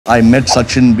I met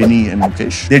Sachin, Binny and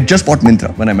Mukesh. They just bought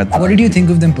Myntra when I met them. What did you think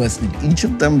of them personally? Each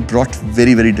of them brought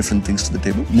very, very different things to the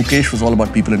table. Mukesh was all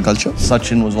about people and culture.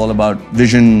 Sachin was all about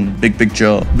vision, big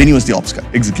picture. Binny was the ops guy,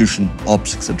 execution,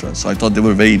 ops, etc. So I thought they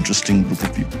were a very interesting group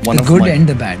of people. The good and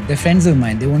the bad. They're friends of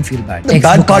mine. They won't feel bad. The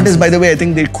bad part is, by the way, I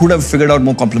think they could have figured out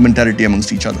more complementarity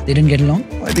amongst each other. They didn't get along?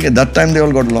 I think at that time they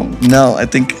all got along. Now, I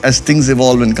think as things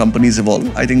evolve and companies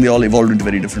evolve, I think they all evolved into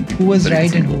very different people. Who was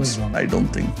right and who was wrong? I don't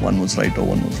think one was right or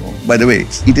one was wrong. By the way,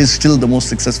 it is still the most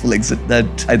successful exit that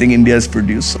I think India has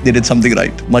produced. They did something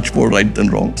right, much more right than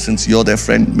wrong. Since you're their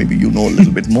friend, maybe you know a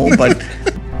little bit more, but